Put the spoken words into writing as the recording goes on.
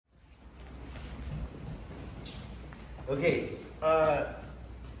Okay,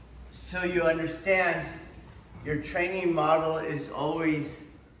 so you understand your training model is always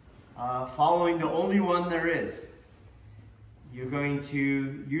following the only one there is. You're going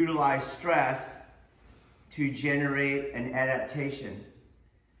to utilize stress to generate an adaptation.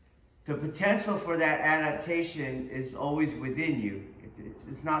 The potential for that adaptation is always within you.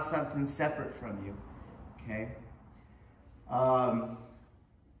 It's not something separate from you, okay?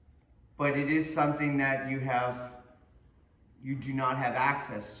 But it is something that you do not have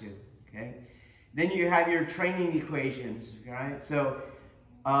access to, okay? Then you have your training equations, right? So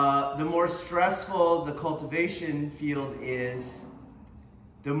the more stressful the cultivation field is,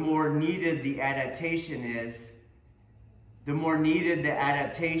 the more needed the adaptation is. The more needed the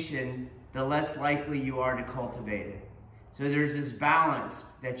adaptation, the less likely you are to cultivate it. So there's this balance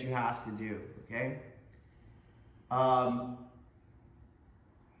that you have to do, okay?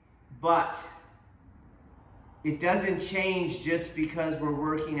 But it doesn't change just because we're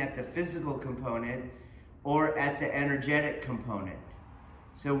working at the physical component or at the energetic component.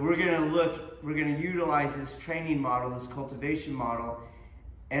 So we're gonna utilize this training model, this cultivation model,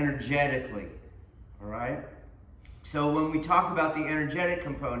 energetically, all right? So when we talk about the energetic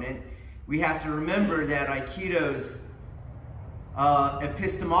component, we have to remember that Aikido's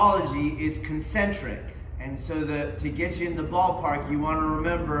epistemology is concentric. And so to get you in the ballpark, you want to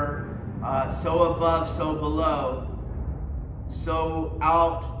remember so above, so below, so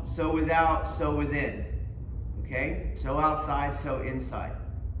out, so without, so within. Okay? So outside, so inside.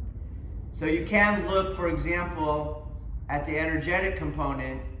 So you can look, for example, at the energetic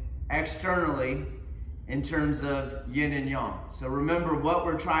component externally in terms of yin and yang. So remember, what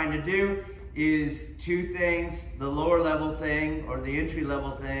we're trying to do is two things. The lower level thing, or the entry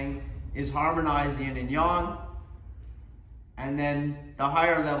level thing, is harmonize yin and yang. And then the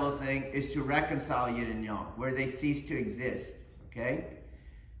higher level thing is to reconcile yin and yang, where they cease to exist, okay?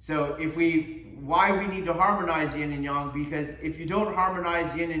 So why we need to harmonize yin and yang, because if you don't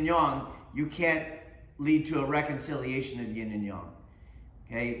harmonize yin and yang, you can't lead to a reconciliation of yin and yang.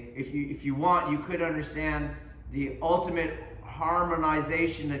 Okay, if you want, you could understand the ultimate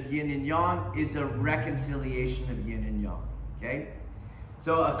harmonization of yin and yang is a reconciliation of yin and yang. Okay,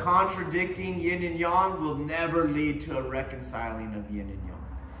 so a contradicting yin and yang will never lead to a reconciling of yin and yang.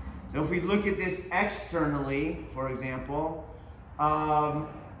 So if we look at this externally, for example,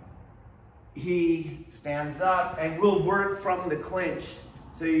 he stands up, and we'll work from the clinch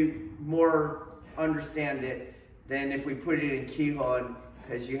so you more understand it than if we put it in Kihon,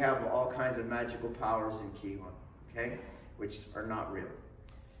 because you have all kinds of magical powers in Kihon, okay, which are not real.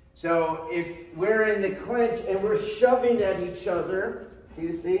 So if we're in the clinch and we're shoving at each other, do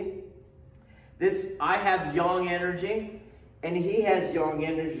you see? I have yang energy and he has yang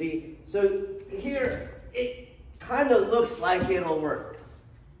energy. So here it kind of looks like it'll work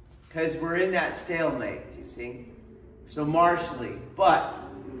because we're in that stalemate, do you see? So martially, but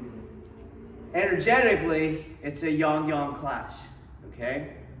energetically, it's a yang-yang clash.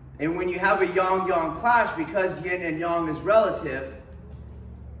 Okay? And when you have a yang-yang clash, because yin and yang is relative,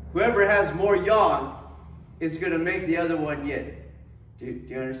 whoever has more yang is going to make the other one yin. Do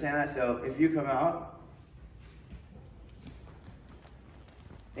you understand that? So if you come out,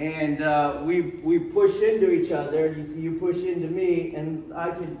 and we push into each other, you see, you push into me, and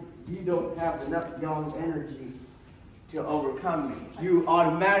you don't have enough yang energy to overcome me. You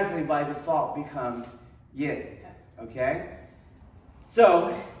automatically, by default, become yin. Okay?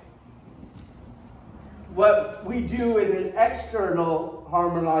 So, what we do in an external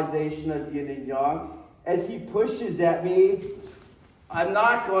harmonization of yin and yang, as he pushes at me, I'm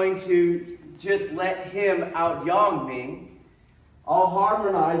not going to just let him out-yang me. I'll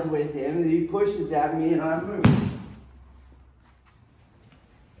harmonize with him, and he pushes at me, and I move.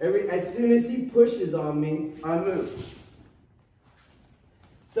 As soon as he pushes on me, I move.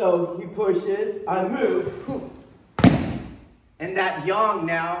 So, he pushes, I move. And that yang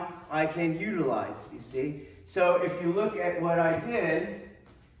now I can utilize, you see. So if you look at what I did,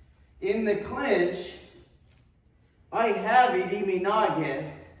 in the clinch, I have Irimi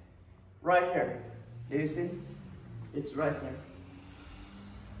Nage right here. Do you see? It's right there.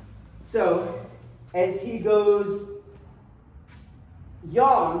 So as he goes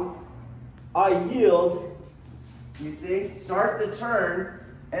yang, I yield, you see, start the turn,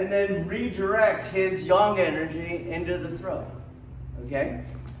 and then redirect his yang energy into the throat. Okay?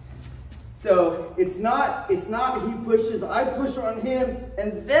 So it's not he pushes, I push on him,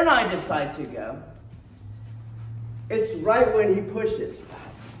 and then I decide to go. It's right when he pushes.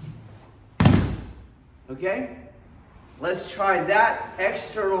 Okay? Let's try that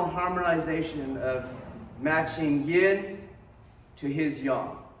external harmonization of matching yin to his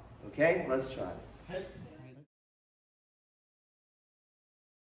yang. Okay, let's try.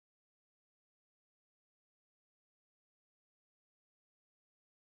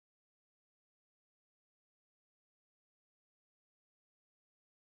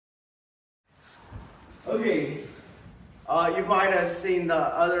 Okay, you might have seen the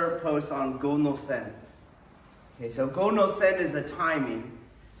other post on Go no Sen. Okay, so Go no Sen is the timing,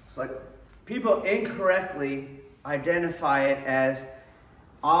 but people incorrectly identify it as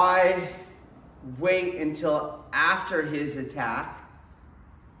I wait until after his attack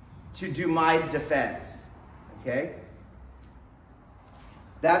to do my defense. Okay?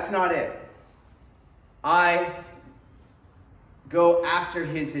 That's not it. I go after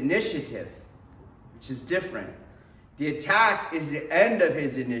his initiative, which is different. The attack is the end of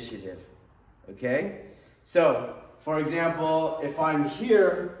his initiative. Okay? So, for example, if I'm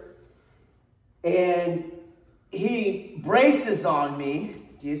here and he braces on me,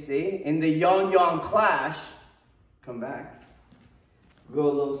 do you see? In the yang-yang clash, come back. Go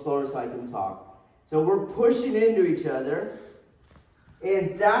a little slower so I can talk. So we're pushing into each other,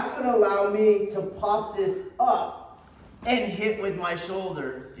 and that's going to allow me to pop this up and hit with my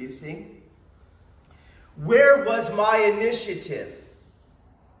shoulder. Do you see? Where was my initiative?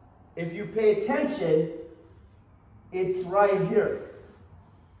 If you pay attention, it's right here.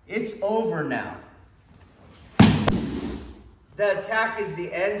 It's over now. The attack is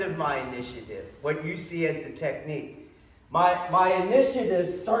the end of my initiative, what you see as the technique. My initiative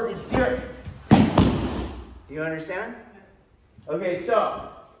started here. Do you understand? Okay, so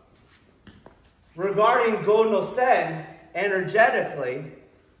regarding Go no Sen, energetically,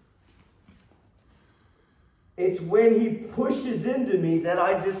 it's when he pushes into me that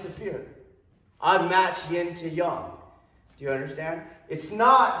I disappear. I match yin to yang. Do you understand? It's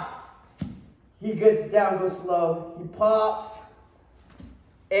not he gets down, goes slow, he pops,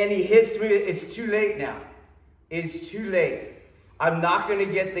 and he hits me. It's too late now. It's too late. I'm not going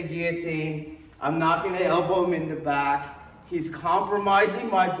to get the guillotine. I'm not going to elbow him in the back. He's compromising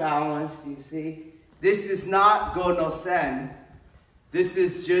my balance. Do you see? This is not Go no Sen. This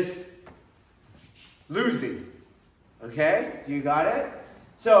is just losing. Okay? Do you got it?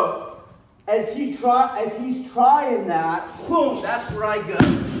 So, as he's trying that, boom, that's where I go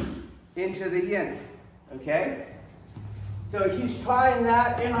into the yin. Okay? So he's trying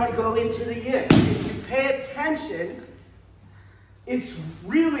that, and I go into the yin. If you pay attention, it's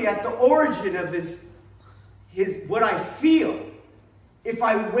really at the origin of his what I feel. If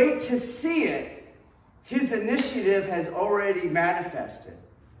I wait to see it, his initiative has already manifested.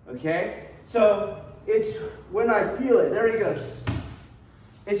 Okay? So it's when I feel it. There he goes.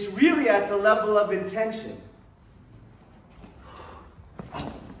 It's really at the level of intention.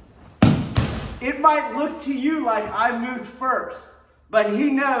 It might look to you like I moved first, but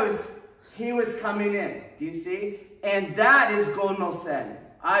he knows he was coming in. Do you see? And that is Go no Sen.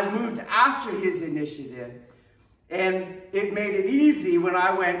 I moved after his initiative, and it made it easy when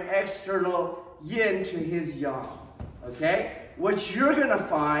I went external yin to his yang. Okay? What you're going to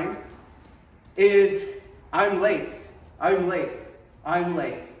find is I'm late. I'm late. I'm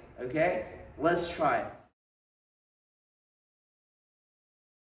late. Okay? Let's try it.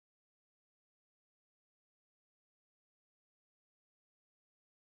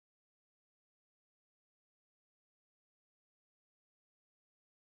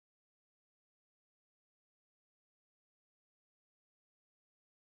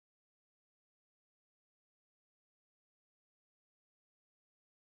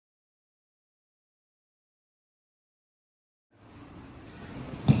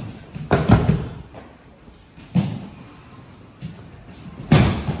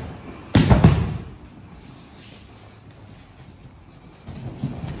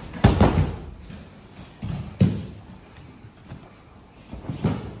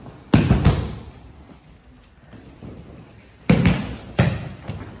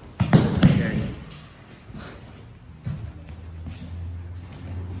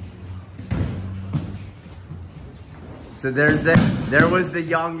 So there was the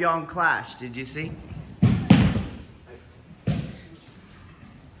yang-yang clash. Did you see?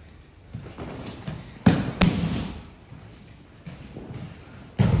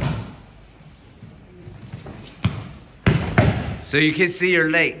 So you can see you're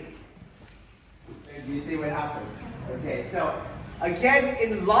late. Do you see what happens? Okay, so again,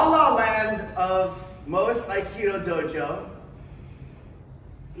 in La La Land of most Aikido dojo,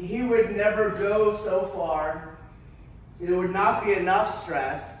 he would never go so far. There would not be enough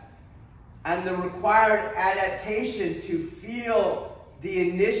stress, and the required adaptation to feel the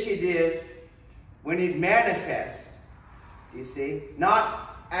initiative when it manifests, you see,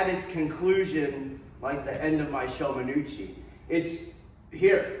 not at its conclusion, like the end of my Shomanuchi. It's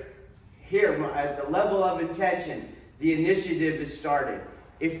here, at the level of intention, the initiative is started.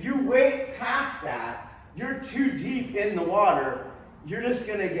 If you wait past that, you're too deep in the water, you're just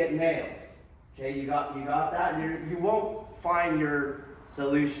gonna get nailed. Okay, you got that? You won't find your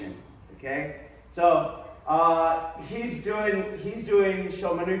solution, okay? So, he's doing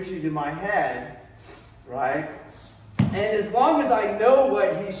Shomanuchi to my head, right? And as long as I know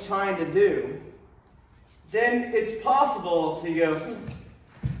what he's trying to do, then it's possible to go,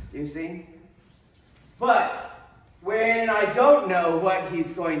 you see? But when I don't know what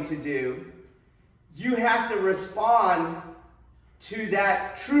he's going to do, you have to respond to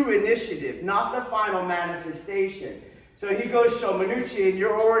that true initiative, not the final manifestation. So he goes Shomanuchi and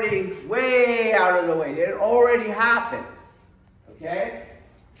you're already way out of the way. It already happened, okay?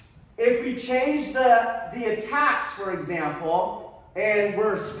 If we change the attacks, for example, and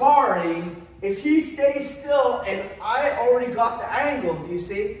we're sparring, if he stays still and I already got the angle, do you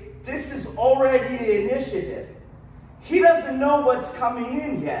see? This is already the initiative. He doesn't know what's coming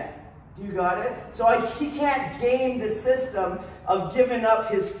in yet. Do you got it? So he can't game the system of giving up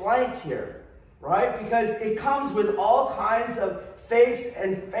his flank here, right? Because it comes with all kinds of fakes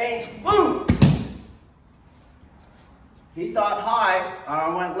and feints. Boom! He thought high,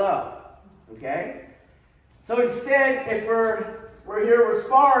 I went low, okay? So instead, if we're here, we're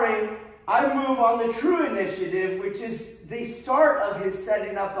sparring, I move on the true initiative, which is the start of his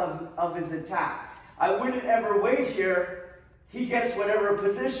setting up of his attack. I wouldn't ever wait here. He gets whatever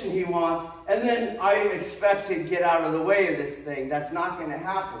position he wants, and then I expect to get out of the way of this thing. That's not going to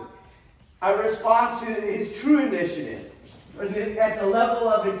happen. I respond to his true initiative at the level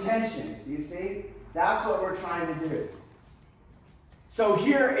of intention. You see? That's what we're trying to do. So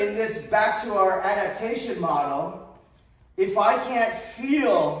here in this, back to our adaptation model, if I can't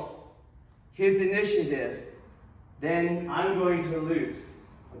feel his initiative, then I'm going to lose.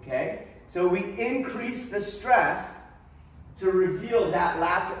 Okay? So we increase the stress to reveal that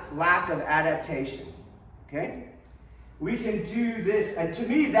lack of adaptation, okay? We can do this, and to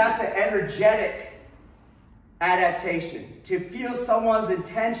me, that's an energetic adaptation. To feel someone's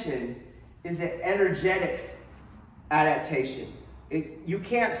intention is an energetic adaptation. You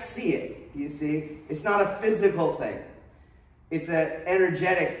can't see it, you see? It's not a physical thing. It's an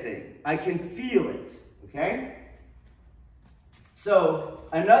energetic thing. I can feel it, okay? So,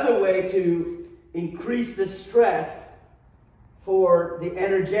 another way to increase the stress for the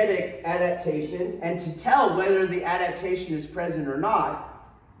energetic adaptation and to tell whether the adaptation is present or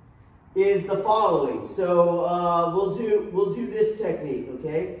not is the following. So we'll do this technique,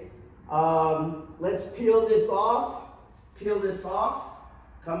 okay? Let's peel this off,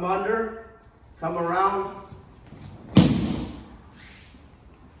 come under, come around.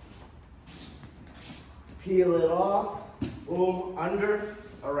 Peel it off, boom, under,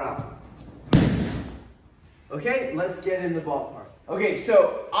 around. Okay, let's get in the ballpark. Okay,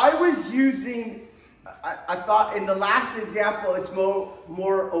 so I was using, I thought in the last example, it's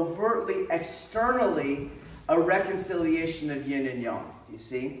more overtly, externally, a reconciliation of yin and yang, do you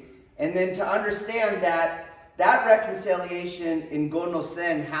see? And then to understand that reconciliation in Go-no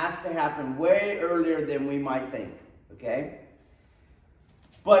Sen has to happen way earlier than we might think, okay?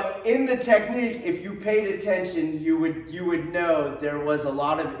 But in the technique, if you paid attention, you would know there was a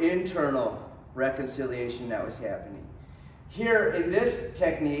lot of internal reconciliation that was happening. Here in this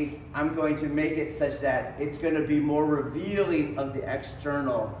technique, I'm going to make it such that it's going to be more revealing of the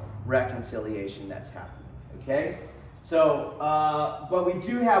external reconciliation that's happening, okay? So, but we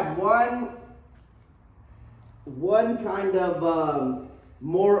do have one kind of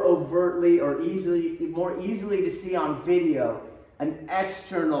more overtly or more easily to see on video, an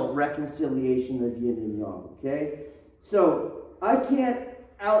external reconciliation of yin and yang, okay? So, I can't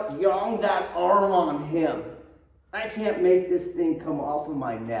out-yang that arm on him. I can't make this thing come off of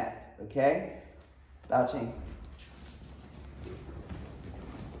my neck, okay? Baoqing.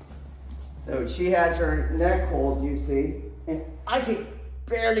 So she has her neck hold, you see, and I could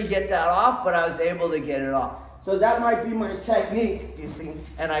barely get that off, but I was able to get it off. So that might be my technique, you see,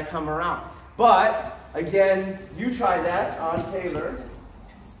 and I come around. But, again, you try that on Taylor.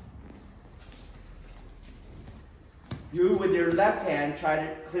 You, with your left hand, try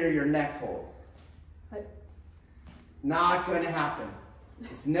to clear your neck hold. Not going to happen.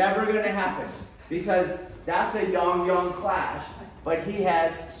 It's never going to happen. Because that's a yang-yang clash, but he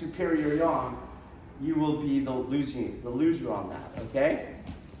has superior yang. You will be the loser on that, okay?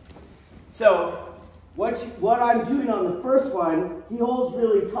 So, what I'm doing on the first one, he holds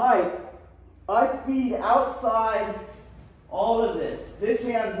really tight I feed outside all of this. This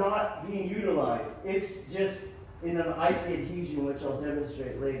hand's not being utilized. It's just in an Aiki adhesion, which I'll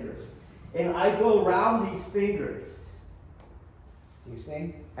demonstrate later. And I go around these fingers. You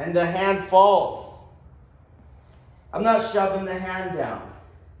see? And the hand falls. I'm not shoving the hand down.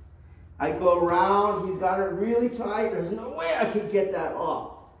 I go around. He's got it really tight. There's no way I could get that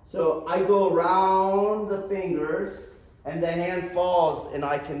off. So I go around the fingers, and the hand falls, and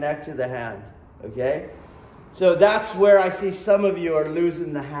I connect to the hand. Okay? So that's where I see some of you are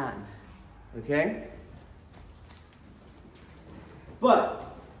losing the hand. Okay? But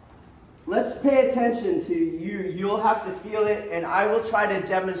let's pay attention to you. You'll have to feel it, and I will try to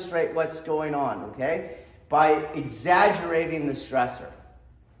demonstrate what's going on, okay? By exaggerating the stressor.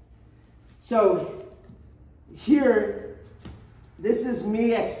 So here, this is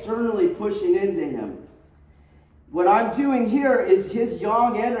me externally pushing into him. What I'm doing here is his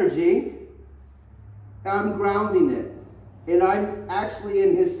yang energy. I'm grounding it. And I'm actually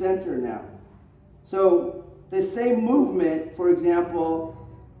in his center now. So the same movement, for example,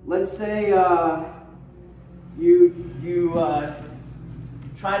 let's say you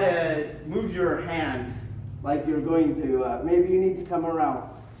try to move your hand like you're going to, maybe you need to come around.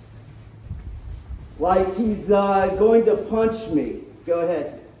 Like he's going to punch me. Go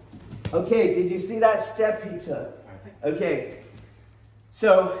ahead. Okay, did you see that step he took? Okay,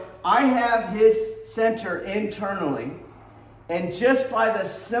 so I have his center internally, and just by the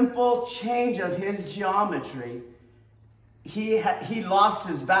simple change of his geometry, he lost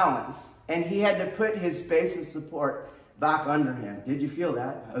his balance, and he had to put his base of support back under him. Did you feel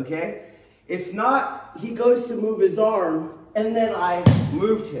that? Okay? It's not he goes to move his arm, and then I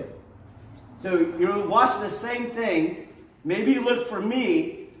moved him. So you'll watch the same thing. Maybe look for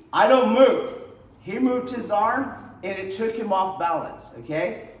me. I don't move. He moved his arm, and it took him off balance,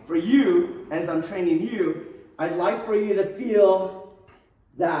 okay? For you, as I'm training you, I'd like for you to feel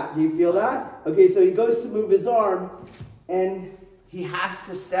that. Do you feel that? Okay, so he goes to move his arm, and he has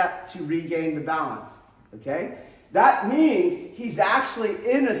to step to regain the balance, okay? That means he's actually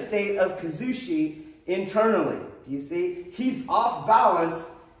in a state of kazushi internally. Do you see? He's off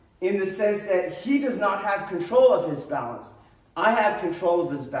balance in the sense that he does not have control of his balance. I have control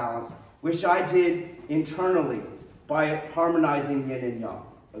of his balance, which I did internally by harmonizing yin and yang,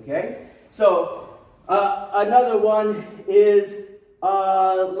 okay? So another one is,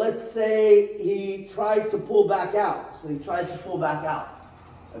 let's say he tries to pull back out. So he tries to pull back out,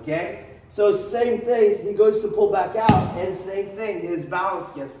 okay? So same thing, he goes to pull back out, and same thing, his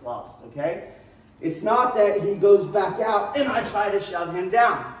balance gets lost, okay? It's not that he goes back out and I try to shove him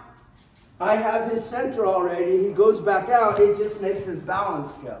down. I have his center already, he goes back out, it just makes his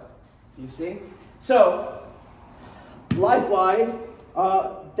balance go. You see? So, likewise,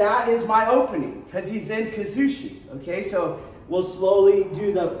 that is my opening, because he's in kazushi, okay? So, we'll slowly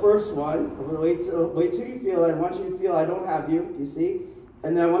do the first one. Wait till you feel it. I want you to feel I don't have you, you see?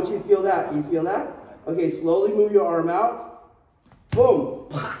 And then I want you to feel that. You feel that? Okay, slowly move your arm out. Boom.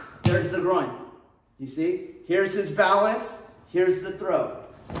 There's the groin. You see? Here's his balance. Here's the throw.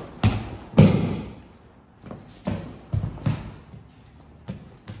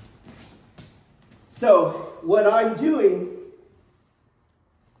 So, what I'm doing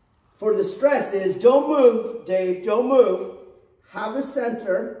for the stress is, don't move, Dave, don't move. Have a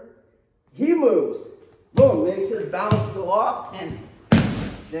center. He moves. Boom, makes his balance go off, and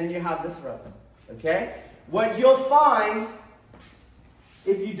then you have the throw. Okay? What you'll find,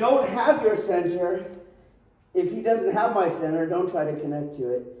 if you don't have your center, if he doesn't have my center, don't try to connect to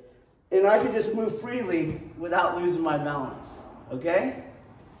it. And I can just move freely without losing my balance. Okay?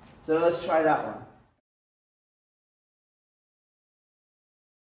 So let's try that one.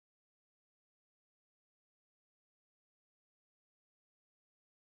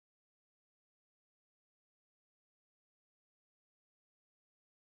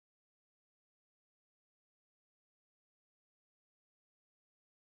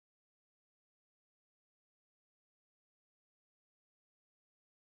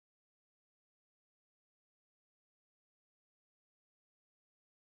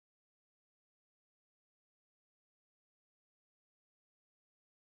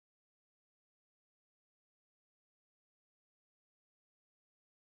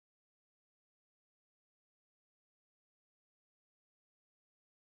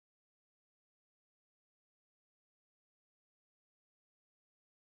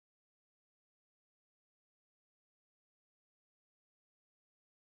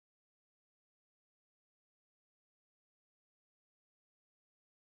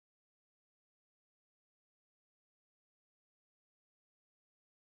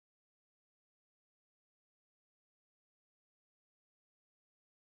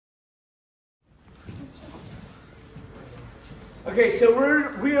 Okay, so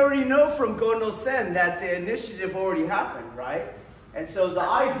we already know from Go no Sen that the initiative already happened, right? And so the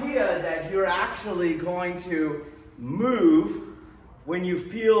idea that you're actually going to move when you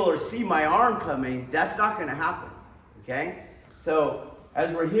feel or see my arm coming, that's not going to happen, okay? So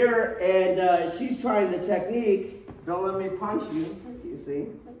as we're here and she's trying the technique, don't let me punch you, you see?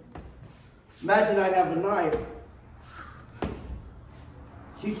 Imagine I have a knife.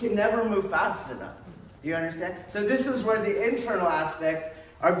 She can never move fast enough. Do you understand? So this is where the internal aspects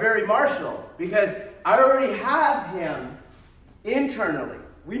are very martial, because I already have him internally.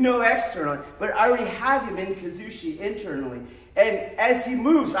 We know externally, but I already have him in Kazushi internally. And as he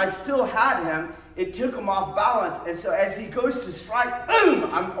moves, I still had him. It took him off balance. And so as he goes to strike, boom,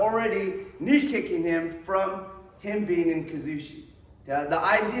 I'm already knee kicking him from him being in Kazushi. The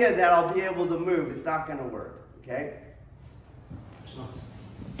idea that I'll be able to move is not going to work, okay?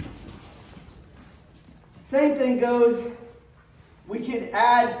 Same thing goes, we can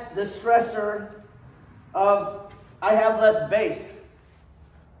add the stressor of I have less base.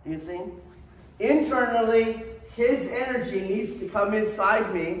 Do you see? Internally, his energy needs to come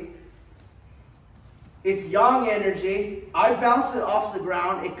inside me. It's yang energy. I bounce it off the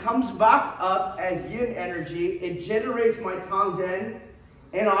ground. It comes back up as yin energy. It generates my tanden,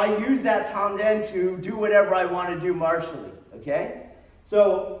 and I use that tanden to do whatever I want to do martially, okay?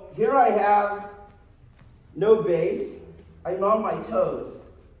 So here I have no base. I'm on my toes.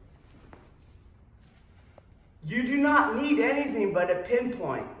 You do not need anything but a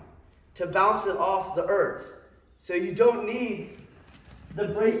pinpoint to bounce it off the earth. So you don't need the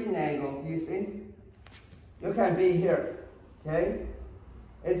bracing angle, do you see? You can be here, okay?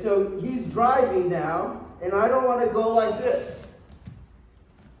 And so he's driving now, and I don't want to go like this.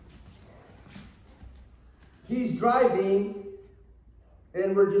 He's driving,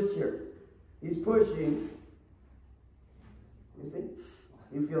 and we're just here. He's pushing. You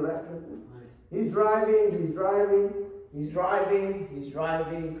see? You feel that? He's driving, he's driving, he's driving, he's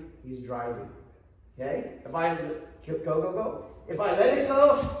driving, he's driving. Okay? If I go. If I let it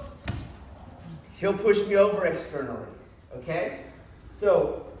go, he'll push me over externally. Okay?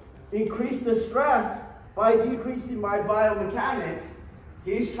 So, increase the stress by decreasing my biomechanics.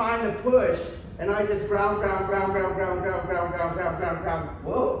 He's trying to push, and I just ground.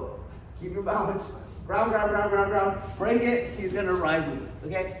 Whoa. Keep your balance. Ground. Bring it. He's going to ride me.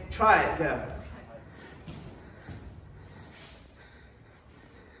 Okay? Try it. Go.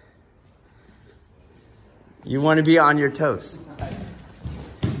 You want to be on your toes.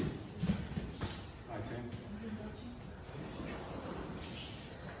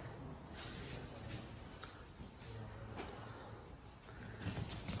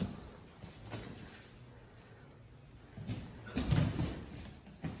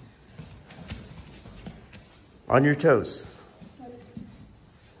 On your toes.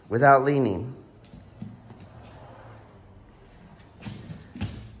 Without leaning.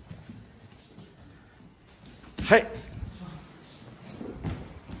 Hey.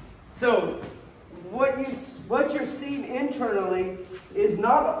 So, what you're seeing internally is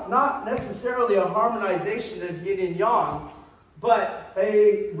not necessarily a harmonization of yin and yang, but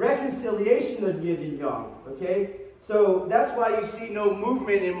a reconciliation of yin and yang, okay? So that's why you see no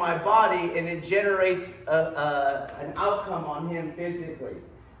movement in my body, and it generates an outcome on him physically.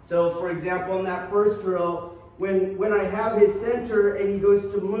 So for example, in that first drill, when I have his center and he goes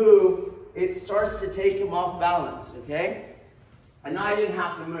to move, it starts to take him off balance, okay? And I didn't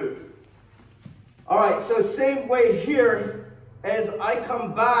have to move. All right, so same way here, as I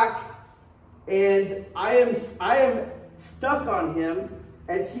come back and I am stuck on him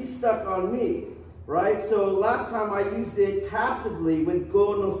as he's stuck on me, right? So last time I used it passively with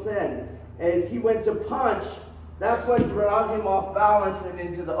Go no Sen. As he went to punch, that's what brought him off balance and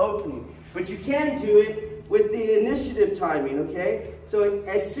into the opening. But you can do it with the initiative timing, okay? So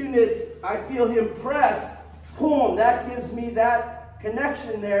as soon as I feel him press, boom, that gives me that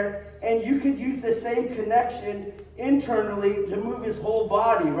connection there, and you could use the same connection internally to move his whole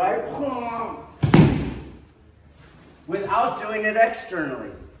body, right? Without doing it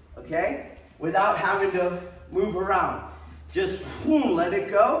externally, okay? Without having to move around. Just boom, let it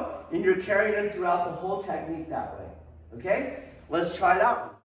go, and you're carrying him throughout the whole technique that way, okay? Let's try that one.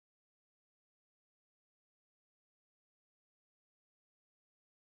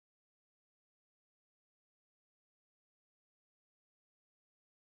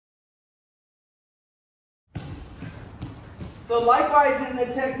 So likewise in the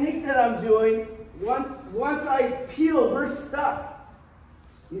technique that I'm doing, once I peel, we're stuck.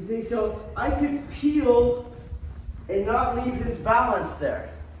 You see, so I could peel and not leave his balance there.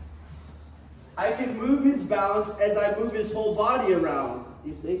 I can move his balance as I move his whole body around,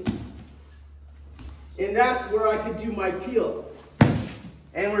 you see? And that's where I could do my peel.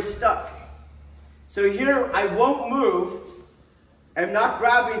 And we're stuck. So here I won't move. I'm not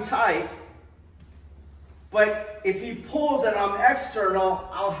grabbing tight. But if he pulls and I'm external,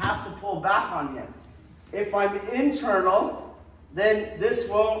 I'll have to pull back on him. If I'm internal, then this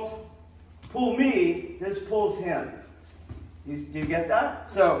won't pull me, this pulls him. Do you get that?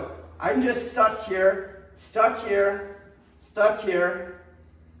 So I'm just stuck here, stuck here, stuck here.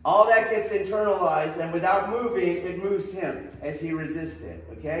 All that gets internalized, and without moving, it moves him as he resists it,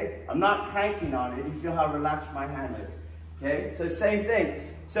 okay? I'm not cranking on it. You feel how relaxed my hand is, okay? So same thing.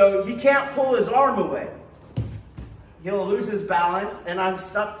 So he can't pull his arm away. He'll lose his balance, and I'm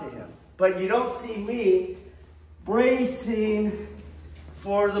stuck to him. But you don't see me bracing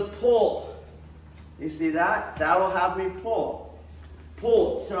for the pull. You see that? That'll have me pull.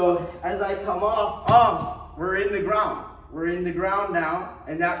 Pull. So as I come off, we're in the ground. We're in the ground now,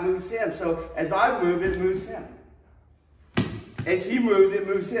 and that moves him. So as I move, it moves him. As he moves, it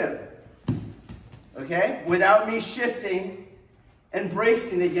moves him. Okay? Without me shifting and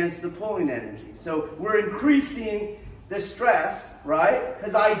bracing against the pulling energy. So we're increasing the stress, right?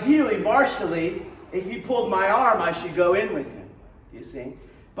 Because ideally, martially, if he pulled my arm, I should go in with him. You see?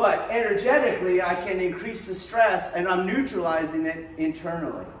 But energetically, I can increase the stress, and I'm neutralizing it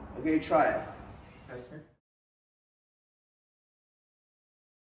internally. Okay, try it. Okay.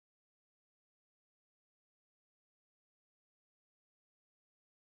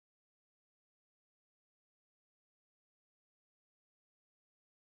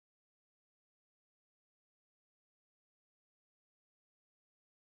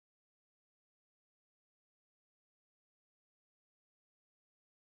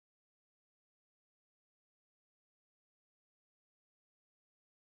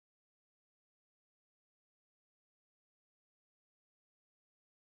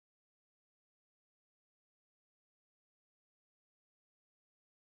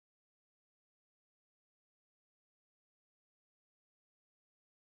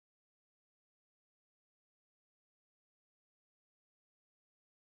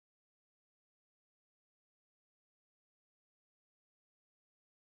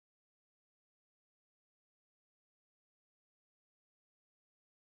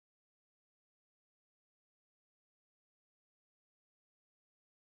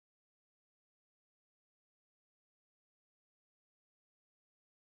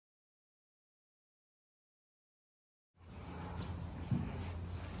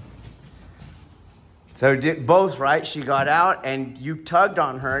 So both, right? She got out and you tugged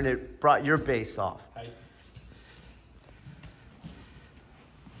on her and it brought your base off.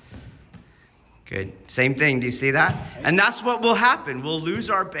 Good. Same thing. Do you see that? And that's what will happen. We'll lose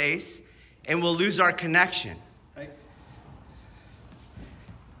our base and we'll lose our connection.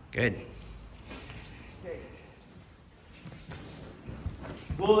 Good. Okay.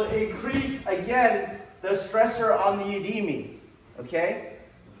 We'll increase, again, the stressor on the udimi. Okay?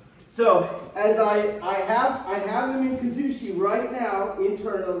 So, as I have him in Kazushi right now,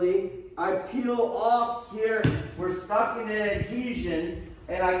 internally, I peel off here, we're stuck in an adhesion,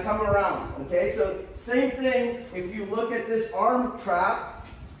 and I come around, okay? So, same thing, if you look at this arm trap,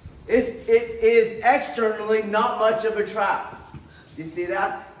 it is externally not much of a trap. Do you see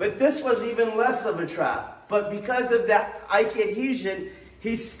that? But this was even less of a trap. But because of that Aiki adhesion,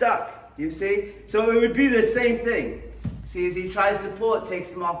 he's stuck, you see? So it would be the same thing. See, as he tries to pull, it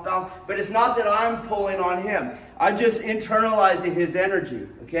takes him off balance. But it's not that I'm pulling on him. I'm just internalizing his energy,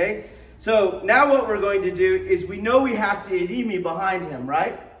 okay? So now what we're going to do is we know we have to idimi behind him,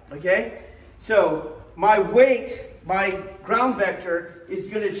 right? Okay? So my weight, my ground vector is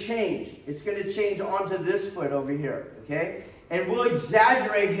going to change. It's going to change onto this foot over here, okay? And we'll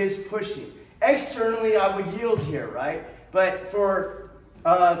exaggerate his pushing. Externally, I would yield here, right? But for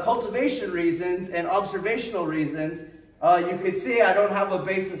cultivation reasons and observational reasons, you can see I don't have a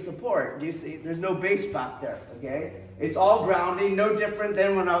base of support. Do you see? There's no base back there, okay? It's all grounding, no different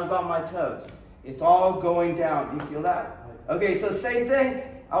than when I was on my toes. It's all going down. Do you feel that? Okay, so same thing.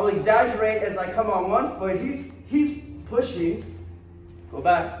 I'll exaggerate as I come on one foot. He's pushing. Go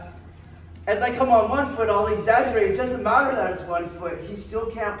back. As I come on one foot, I'll exaggerate. It doesn't matter that it's 1 foot. He still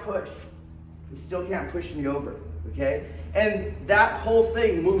can't push. He still can't push me over, okay? And that whole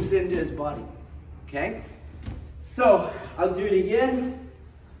thing moves into his body, okay? So, I'll do it again.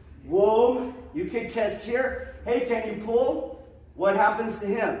 Whoa, you can test here. Hey, can you pull? What happens to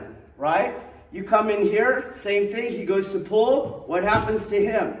him, right? You come in here, same thing. He goes to pull. What happens to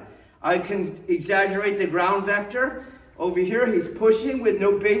him? I can exaggerate the ground vector. Over here, he's pushing with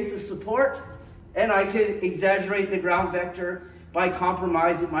no base of support. And I could exaggerate the ground vector by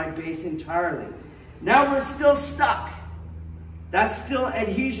compromising my base entirely. Now we're still stuck. That still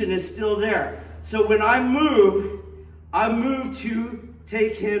adhesion is still there. So when I move to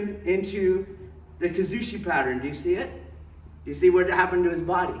take him into the Kazushi pattern. Do you see it? Do you see what happened to his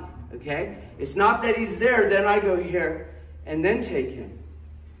body? Okay? It's not that he's there, then I go here and then take him.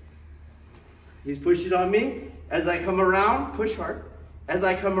 He's pushing on me. As I come around, push hard. As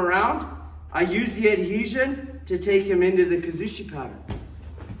I come around, I use the adhesion to take him into the Kazushi pattern.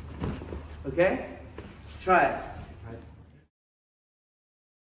 Okay? Try it.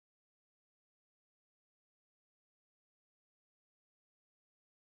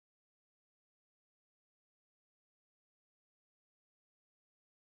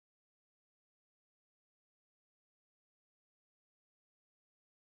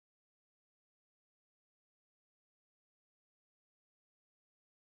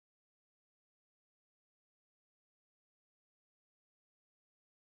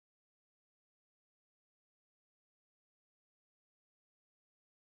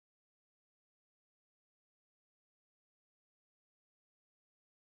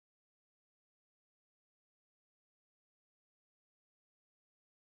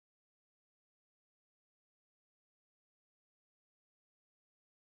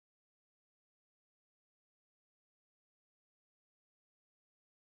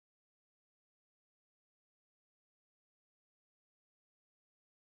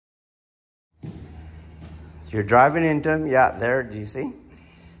 You're driving into him. Yeah, there, do you see?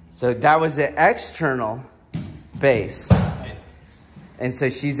 So that was the external base. Right. And so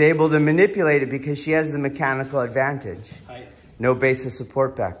she's able to manipulate it because she has the mechanical advantage. Right. No base of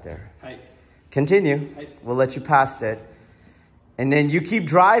support back there. Right. Continue. Right. We'll let you past it. And then you keep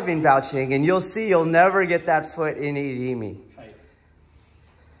driving, Baoqing, and you'll see you'll never get that foot in Irimi. Right.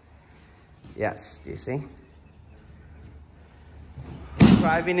 Yes, do you see?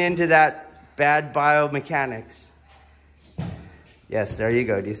 Driving into that bad biomechanics. Yes, there you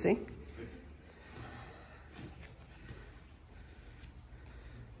go. Do you see?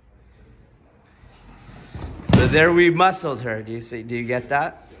 So there we muscled her. Do you see? Do you get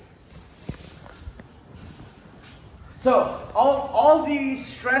that? So all these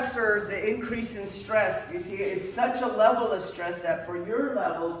stressors, the increase in stress, you see, it's such a level of stress that for your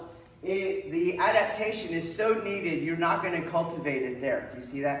levels, the adaptation is so needed, you're not going to cultivate it there. Do you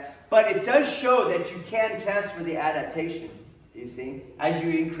see that? But it does show that you can test for the adaptation, do you see, as you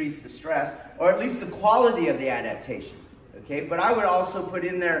increase the stress, or at least the quality of the adaptation, okay? But I would also put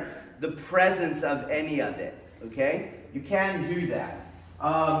in there the presence of any of it, okay? You can do that.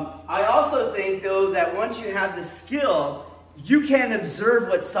 I also think, though, that once you have the skill, you can observe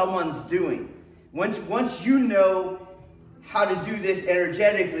what someone's doing. Once you know how to do this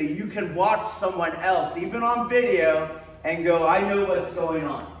energetically, you can watch someone else, even on video, and go, I know what's going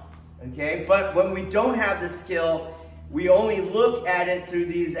on, okay? But when we don't have the skill, we only look at it through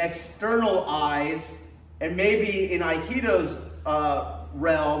these external eyes, and maybe in Aikido's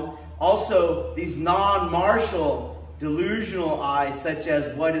realm, also these non-martial delusional eyes, such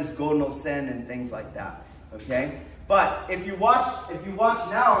as what is Gono Sen and things like that, okay? But if you watch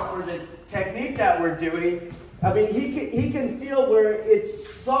now for the technique that we're doing, I mean, he can feel where it's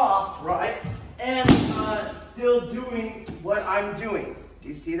soft, right? And still doing what I'm doing. Do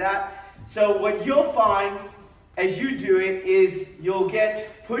you see that? So what you'll find as you do it is you'll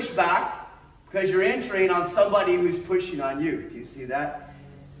get pushback because you're entering on somebody who's pushing on you. Do you see that?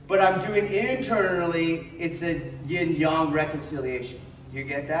 But I'm doing internally, it's a yin-yang reconciliation. You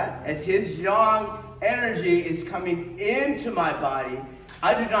get that? As his yang energy is coming into my body,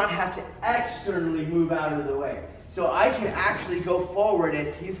 I do not have to externally move out of the way. So I can actually go forward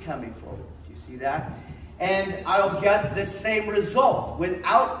as he's coming forward. Do you see that? And I'll get the same result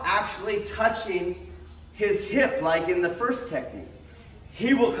without actually touching his hip like in the first technique.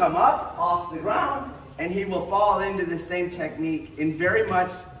 He will come up off the ground and he will fall into the same technique in very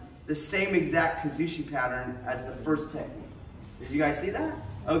much the same exact Kazushi pattern as the first technique. Did you guys see that?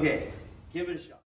 Okay, give it a shot.